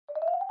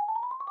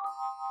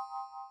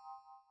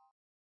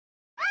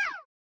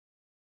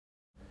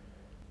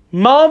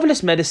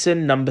Marvellous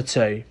medicine number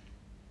 2.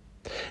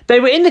 They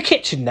were in the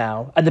kitchen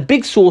now, and the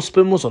big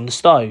saucepan was on the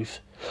stove.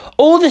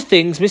 All the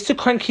things Mr.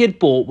 Cranky had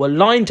bought were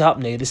lined up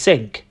near the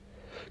sink.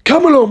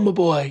 "Come along, my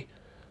boy,"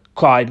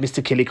 cried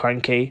Mr.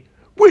 Killycranky.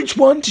 "Which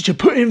one did you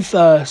put in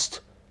first?"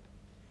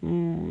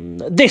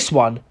 This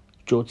one,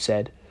 George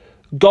said.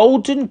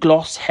 Golden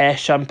Gloss Hair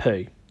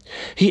Shampoo.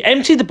 He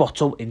emptied the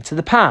bottle into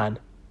the pan.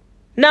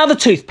 "Now the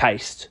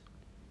toothpaste,"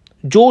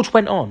 George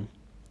went on.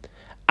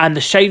 "And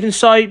the shaving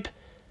soap,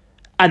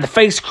 and the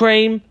face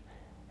cream,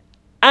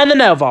 and the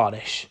nail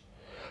varnish."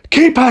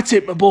 "Keep at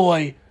it, my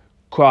boy,"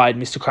 cried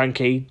Mr.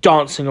 Cranky,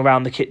 dancing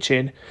around the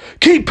kitchen.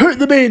 "Keep putting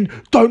them in.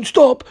 Don't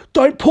stop.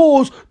 Don't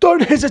pause.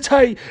 Don't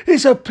hesitate.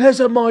 It's a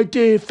pleasure, my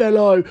dear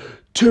fellow,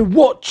 to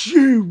watch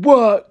you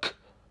work."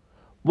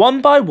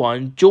 One by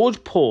one,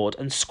 George poured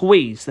and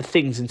squeezed the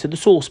things into the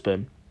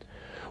saucepan.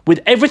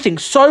 With everything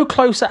so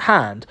close at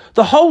hand,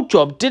 the whole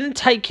job didn't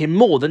take him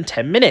more than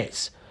 10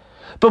 minutes.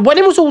 But when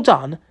it was all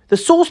done, the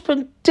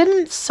saucepan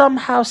didn't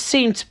somehow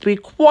seem to be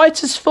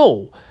quite as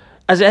full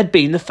as it had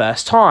been the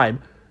first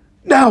time.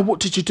 "Now what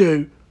did you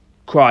do?"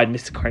 cried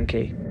Mr.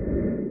 Cranky.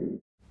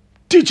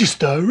 "Did you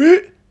stir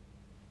it?"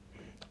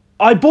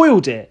 "I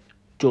boiled it,"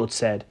 George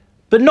said,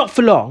 "but not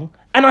for long,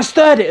 and I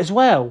stirred it as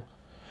well."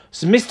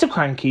 So Mr.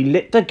 Cranky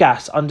lit the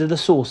gas under the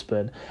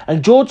saucepan,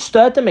 and George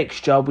stirred the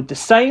mixture with the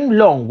same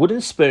long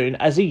wooden spoon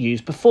as he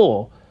used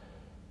before.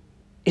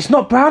 "It's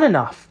not brown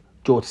enough,"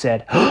 George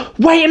said.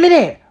 "Wait a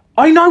minute!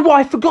 I know what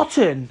I've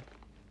forgotten."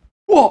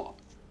 "What?"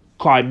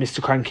 cried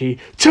Mr. Cranky.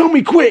 "Tell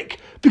me quick,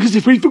 because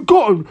if we've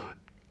forgotten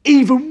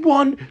even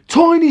one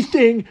tiny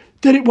thing,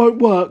 then it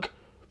won't work.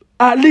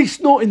 At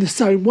least not in the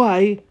same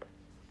way."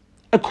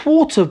 "A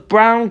quart of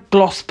brown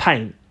gloss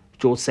paint,"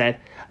 George said.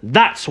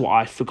 "That's what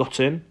I've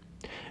forgotten."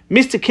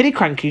 Mr.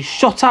 Killycranky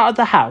shot out of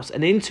the house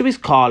and into his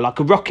car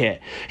like a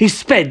rocket. He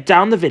sped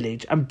down the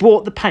village and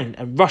brought the paint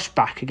and rushed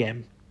back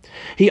again.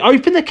 He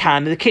opened the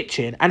can in the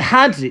kitchen and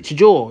handed it to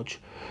George.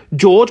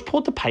 George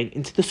poured the paint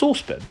into the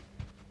saucepan.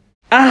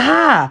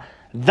 "Aha!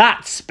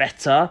 That's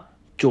better,"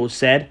 George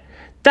said.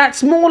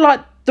 "That's more like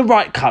the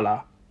right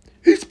colour."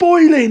 "It's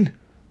boiling,"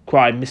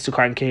 cried Mr.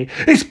 Cranky.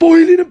 "It's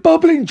boiling and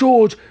bubbling,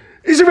 George.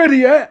 Is it ready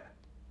yet?"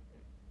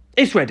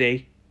 "It's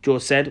ready,"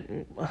 George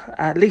said.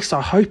 "At least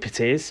I hope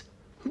it is."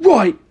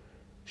 "Right,"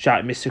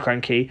 shouted Mr.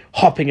 Cranky,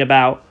 hopping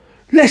about.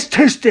 "Let's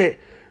test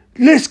it.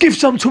 Let's give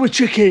some to a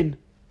chicken."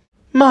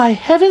 "My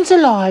heavens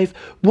alive,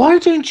 why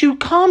don't you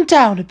calm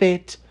down a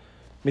bit?"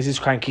 Mrs.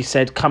 Cranky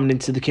said, coming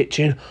into the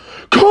kitchen.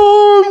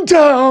 "Calm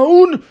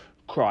down!"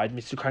 cried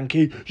Mr.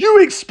 Cranky. "You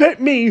expect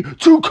me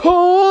to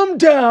calm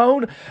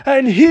down?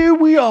 And here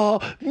we are,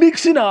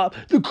 mixing up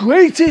the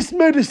greatest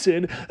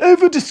medicine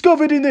ever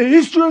discovered in the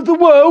history of the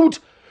world.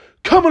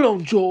 Come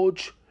along,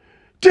 George.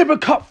 Dip a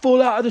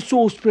cupful out of the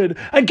saucepan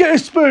and get a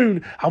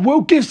spoon, and we'll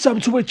give some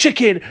to a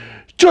chicken,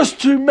 just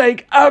to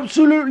make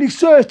absolutely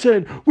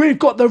certain we've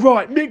got the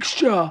right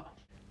mixture."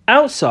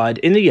 Outside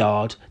in the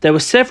yard, there were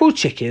several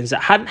chickens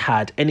that hadn't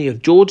had any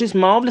of George's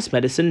marvellous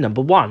medicine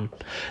number 1.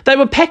 They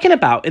were pecking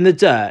about in the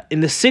dirt in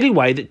the silly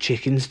way that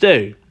chickens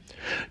do.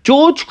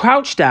 George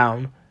crouched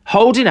down,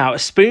 holding out a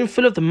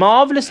spoonful of the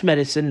marvellous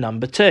medicine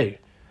number 2.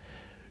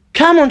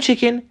 "Come on,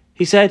 chicken,"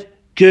 he said.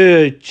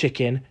 "Good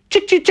chicken.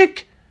 Chick, chick,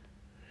 chick."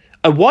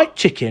 A white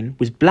chicken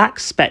with black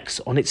specks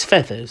on its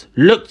feathers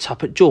looked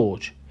up at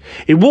George.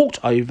 It walked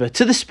over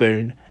to the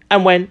spoon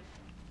and went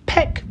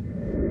peck.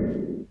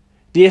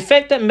 The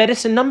effect that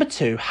medicine number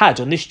 2 had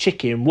on this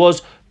chicken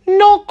was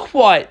not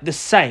quite the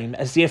same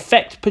as the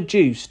effect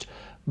produced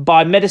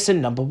by medicine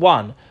number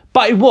 1,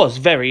 but it was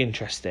very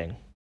interesting.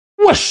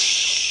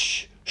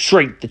 "Whoosh!"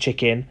 shrieked the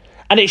chicken,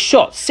 and it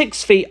shot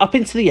 6 feet up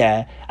into the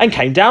air and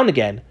came down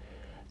again.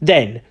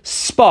 Then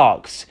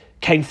sparks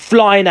came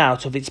flying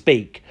out of its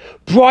beak,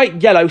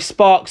 bright yellow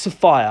sparks of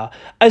fire,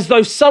 as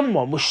though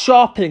someone was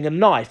sharpening a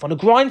knife on a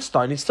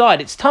grindstone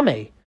inside its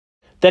tummy.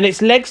 Then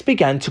its legs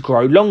began to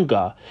grow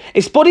longer.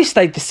 Its body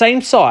stayed the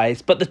same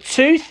size, but the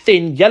 2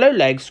 thin yellow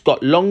legs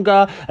got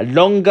longer and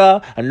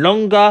longer and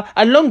longer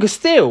and longer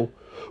still.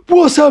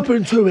 "What's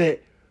happened to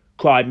it?"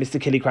 cried Mr.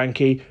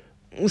 Killycranky.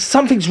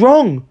 "Something's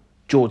wrong,"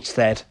 George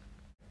said.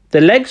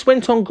 The legs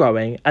went on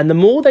growing, and the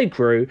more they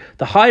grew,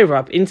 the higher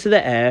up into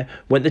the air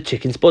went the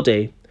chicken's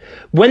body.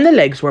 When the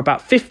legs were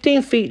about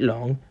 15 feet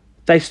long,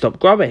 they stopped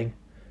growing.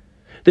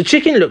 The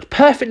chicken looked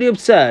perfectly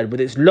absurd with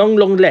its long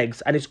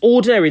legs and its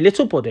ordinary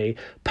little body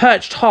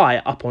perched high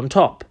up on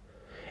top.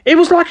 It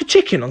was like a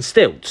chicken on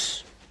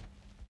stilts.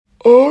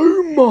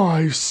 "Oh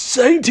my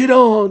sainted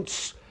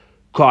aunts!"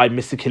 cried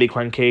Mr.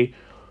 Killycranky.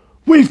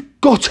 "We've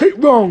got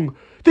it wrong.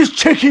 This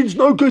chicken's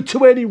no good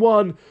to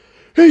anyone.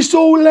 It's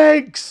all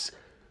legs.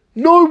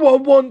 No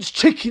one wants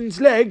chicken's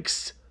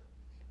legs."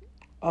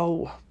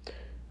 "Oh,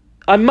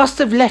 I must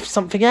have left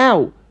something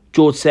out,"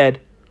 George said.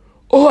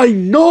 "I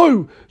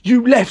know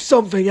you left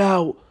something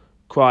out,"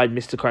 cried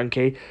Mr.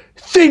 Cranky.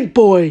 "Think,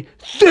 boy,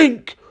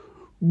 think.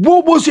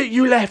 What was it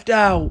you left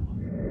out?"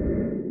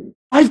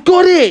 "I've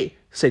got it,"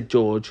 said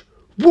George.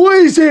 What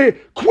is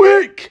it?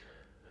 Quick!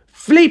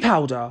 Flea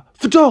powder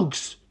for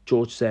dogs,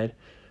 George said.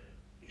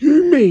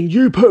 You mean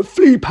you put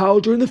flea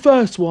powder in the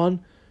first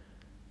one?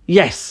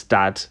 Yes,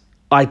 Dad,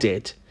 I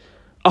did.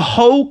 A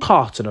whole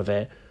carton of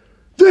it.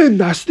 Then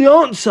that's the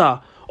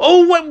answer.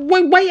 Oh,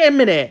 wait a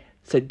minute,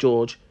 said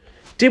George.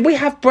 Did we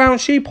have brown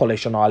shoe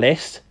polish on our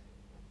list?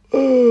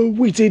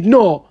 We did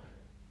not,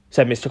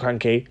 said Mr.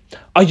 Cranky.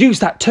 I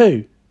used that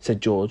too,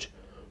 said George.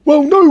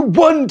 Well, no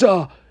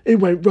wonder it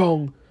went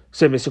wrong,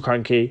 said Mr.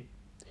 Cranky.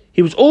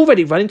 He was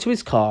already running to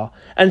his car,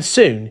 and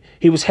soon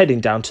he was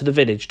heading down to the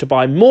village to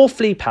buy more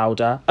flea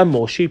powder and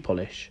more shoe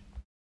polish.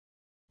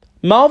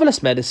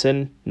 Marvellous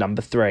medicine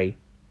number 3.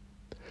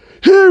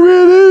 Here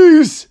it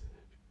is,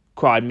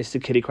 cried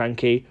Mr. Kitty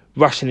Cranky,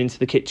 rushing into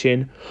the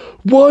kitchen.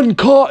 1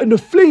 carton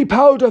of flea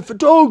powder for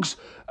dogs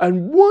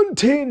and 1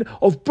 tin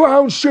of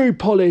brown shoe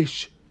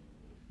polish.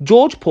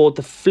 George poured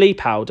the flea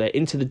powder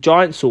into the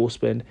giant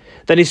saucepan,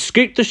 then he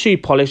scooped the shoe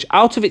polish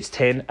out of its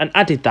tin and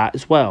added that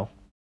as well.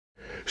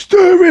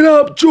 Stir it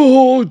up,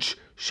 George,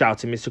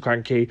 shouted Mr.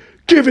 Cranky.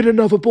 Give it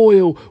another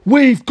boil.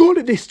 We've got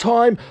it this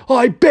time.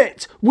 I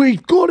bet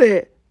we've got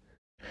it.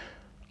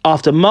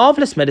 After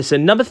Marvellous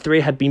medicine number 3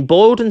 had been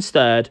boiled and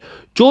stirred,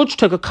 George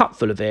took a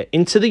cupful of it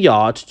into the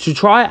yard to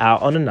try it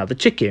out on another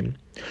chicken.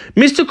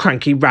 Mr.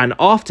 Cranky ran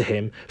after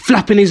him,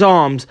 flapping his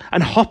arms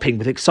and hopping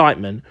with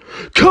excitement.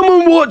 Come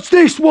and watch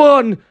this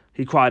one,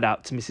 he cried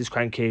out to Mrs.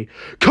 Cranky.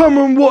 Come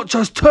and watch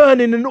us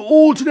turning an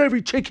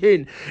ordinary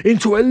chicken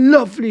into a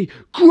lovely,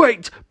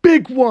 great,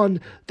 big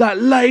one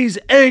that lays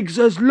eggs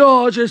as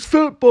large as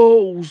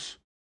footballs.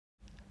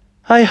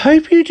 I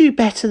hope you do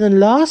better than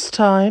last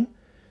time,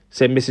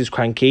 said Mrs.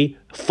 Cranky,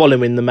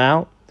 following them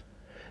out.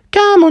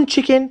 Come on,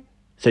 chicken,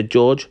 said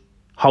George,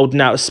 holding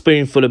out a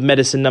spoonful of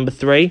medicine number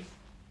 3.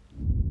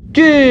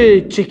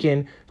 Good,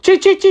 chicken.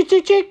 Chick, chick, chick,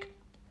 chick, chick.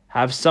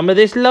 Have some of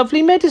this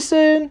lovely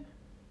medicine.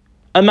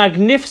 A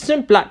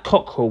magnificent black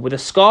cockerel with a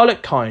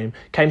scarlet comb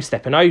came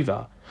stepping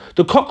over.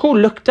 The cockerel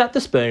looked at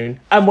the spoon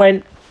and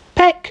went,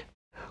 peck.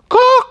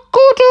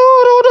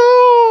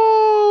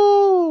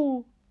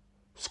 Cock-a-doodle-doo!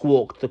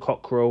 Squawked the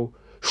cockerel,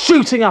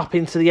 shooting up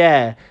into the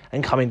air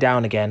and coming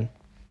down again.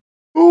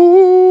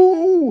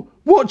 Ooh,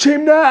 watch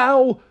him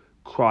now,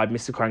 cried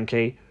Mr.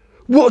 Cranky.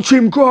 Watch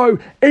him grow.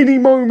 Any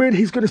moment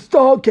he's going to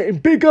start getting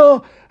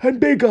bigger and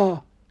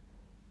bigger.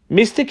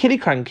 Mr. Kitty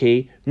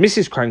Cranky,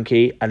 Mrs.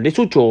 Cranky and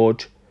little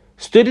George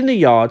stood in the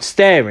yard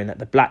staring at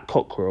the black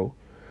cockerel.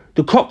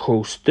 The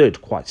cockerel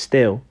stood quite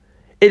still.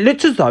 It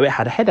looked as though it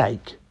had a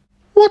headache.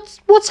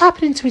 What's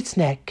happening to its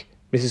neck?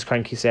 Mrs.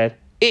 Cranky said.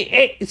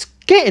 It's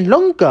getting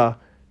longer,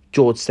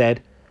 George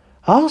said.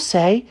 I'll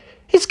say,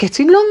 it's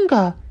getting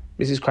longer,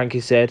 Mrs.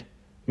 Cranky said.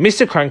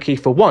 Mr. Cranky,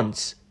 for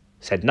once,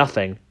 said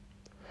nothing.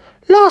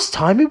 Last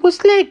time it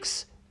was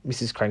legs,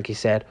 Mrs. Cranky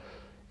said.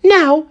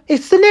 Now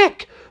it's the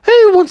neck.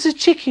 Who wants a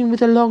chicken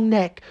with a long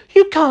neck?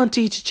 You can't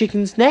eat a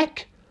chicken's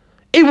neck.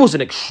 It was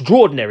an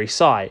extraordinary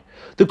sight.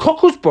 The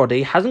cockerel's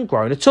body hasn't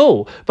grown at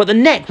all, but the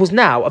neck was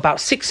now about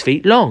 6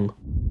 feet long.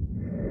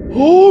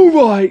 All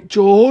right,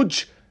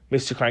 George,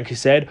 Mr. Cranky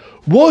said.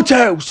 What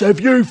else have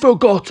you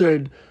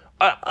forgotten?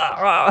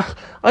 I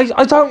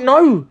don't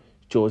know,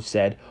 George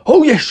said.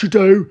 Oh, yes, you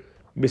do,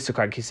 Mr.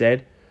 Cranky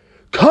said.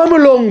 Come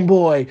along,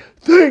 boy.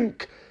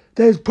 Think.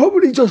 There's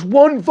probably just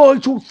one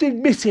vital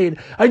thing missing,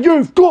 and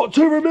you've got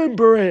to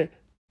remember it.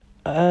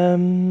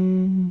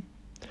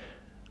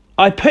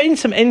 I put in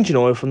some engine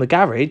oil from the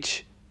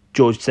garage,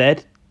 George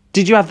said.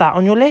 Did you have that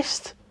on your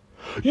list?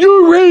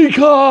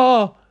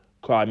 Eureka!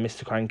 Cried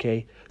Mr.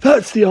 Cranky.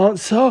 That's the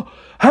answer.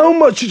 How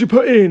much did you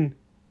put in?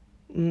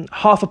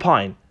 Half a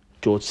pint,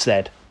 George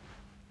said.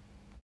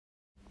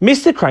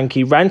 Mr.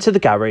 Cranky ran to the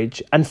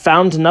garage and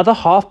found another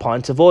half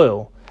pint of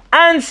oil.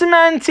 And some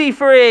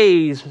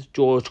antifreeze,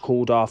 George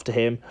called after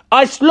him.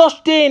 I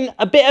sloshed in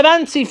a bit of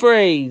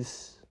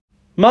antifreeze.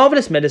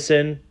 Marvellous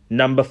medicine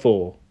number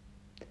 4.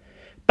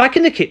 Back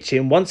in the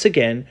kitchen once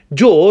again,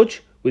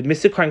 George, with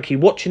Mr. Cranky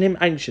watching him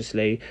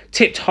anxiously,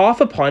 tipped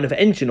half a pint of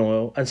engine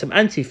oil and some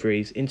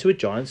antifreeze into a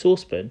giant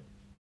saucepan.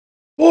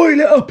 Boil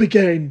it up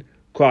again,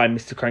 cried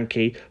Mr.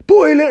 Cranky.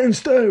 Boil it and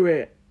stir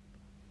it.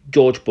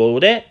 George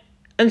boiled it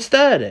and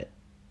stirred it.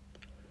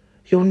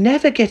 You'll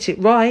never get it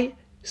right,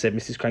 said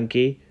Mrs.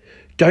 Cranky.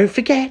 Don't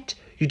forget,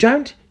 you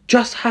don't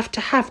just have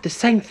to have the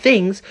same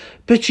things,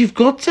 but you've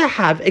got to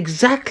have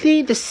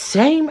exactly the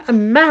same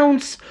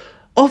amounts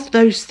of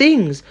those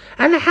things.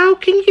 And how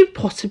can you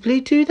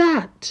possibly do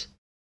that?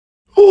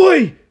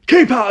 Oi!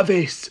 Keep out of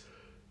this!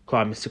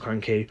 Cried Mr.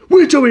 Cranky.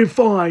 We're doing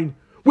fine.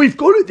 We've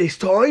got it this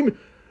time.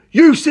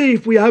 You see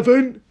if we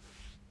haven't.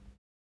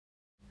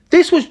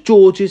 This was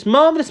George's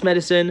marvellous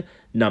medicine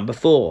number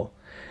 4.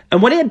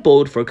 And when it had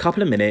boiled for a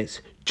couple of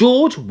minutes,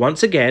 George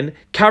once again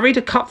carried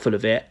a cupful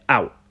of it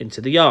out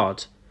into the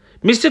yard.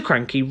 Mr.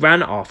 Cranky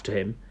ran after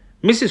him.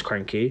 Mrs.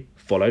 Cranky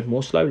followed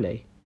more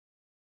slowly.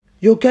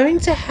 You're going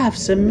to have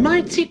some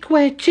mighty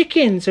queer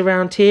chickens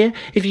around here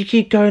if you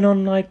keep going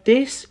on like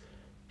this,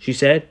 she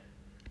said.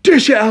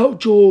 Dish it out,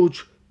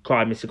 George,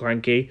 cried Mr.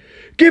 Cranky.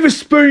 Give a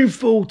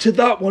spoonful to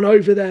that one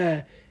over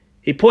there,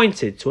 He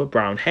pointed to a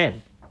brown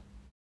hen.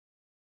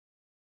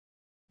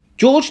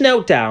 George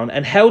knelt down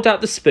and held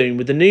out the spoon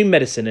with the new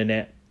medicine in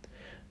it.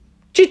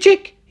 "Chick,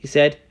 chick," he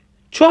said.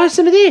 "Try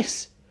some of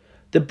this."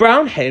 The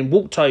brown hen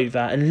walked over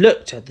and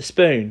looked at the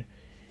spoon.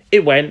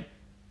 It went,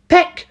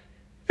 "Peck,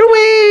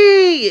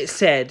 hooey," it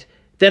said.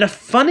 Then a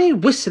funny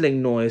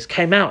whistling noise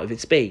came out of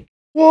its beak.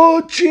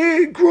 "Watch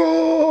it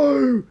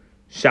grow,"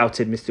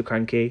 shouted Mr.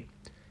 Cranky.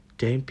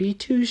 "Don't be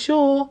too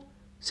sure,"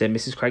 said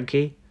Mrs.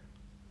 Cranky.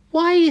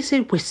 "Why is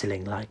it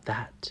whistling like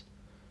that?"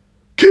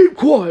 "Keep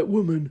quiet,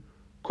 woman,"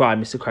 cried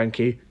Mr.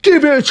 Cranky.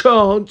 "Give it a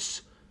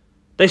chance."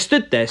 They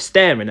stood there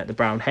staring at the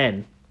brown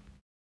hen.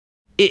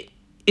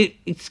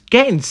 It's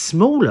getting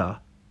smaller,"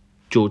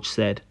 George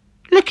said.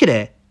 "Look at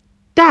it.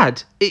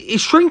 Dad,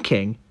 it's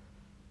shrinking."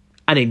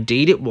 And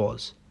indeed it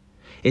was.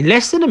 In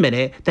less than a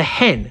minute, the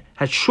hen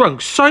had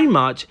shrunk so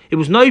much it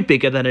was no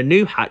bigger than a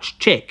new hatched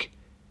chick.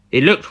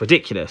 It looked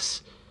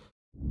ridiculous.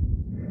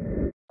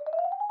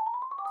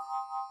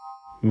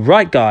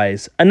 Right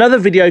guys, another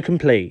video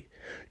complete.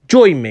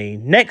 Join me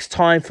next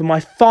time for my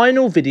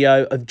final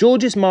video of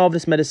George's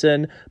Marvellous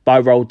Medicine by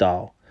Roald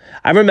Dahl.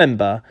 And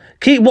remember,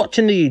 keep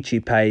watching the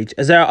YouTube page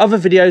as there are other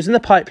videos in the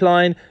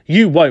pipeline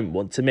you won't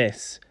want to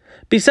miss.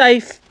 Be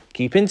safe,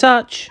 keep in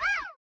touch.